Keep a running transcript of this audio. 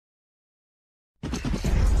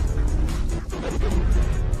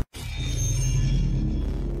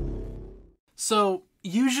So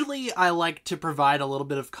usually I like to provide a little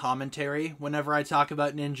bit of commentary whenever I talk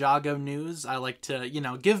about Ninjago news. I like to,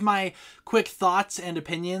 give my quick thoughts and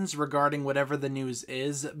opinions regarding whatever the news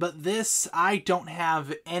is. But this, I don't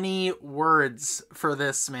have any words for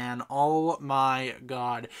this, man. Oh my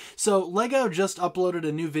god. So LEGO just uploaded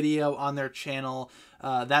a new video on their channel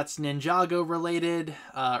that's Ninjago related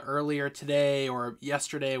earlier today or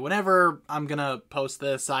yesterday. Whenever I'm gonna post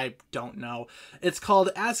this, I don't know. It's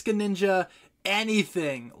called Ask a Ninja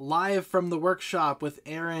Anything, live from the workshop with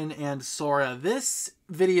Aaron and Sora. This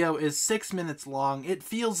video is 6 minutes long. It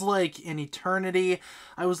feels like an eternity.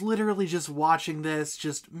 I was literally just watching this,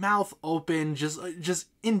 just mouth open, just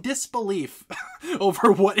in disbelief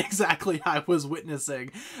over what exactly I was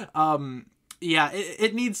witnessing. Yeah,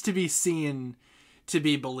 it needs to be seen to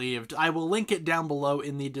be believed. I will link it down below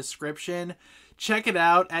in the description. Check it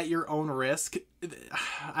out at your own risk.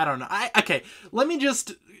 I don't know. Okay, let me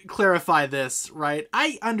just clarify this, right?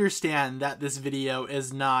 I understand that this video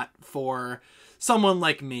is not for someone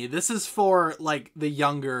like me. This is for, like, the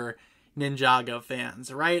younger Ninjago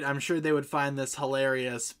fans, right? I'm sure they would find this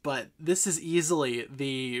hilarious, but this is easily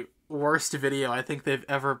the worst video I think they've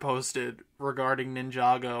ever posted regarding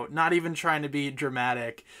Ninjago. Not even trying to be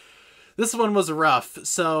dramatic. This one was rough,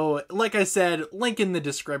 so like I said, link in the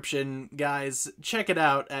description, guys. Check it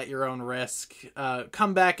out at your own risk.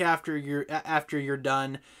 Come back after you're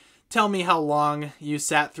done. Tell me how long you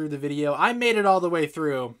sat through the video. I made it all the way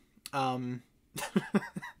through. It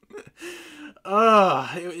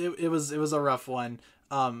was a rough one.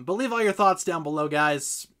 But leave all your thoughts down below,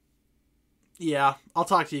 guys. Yeah, I'll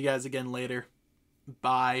talk to you guys again later.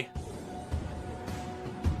 Bye.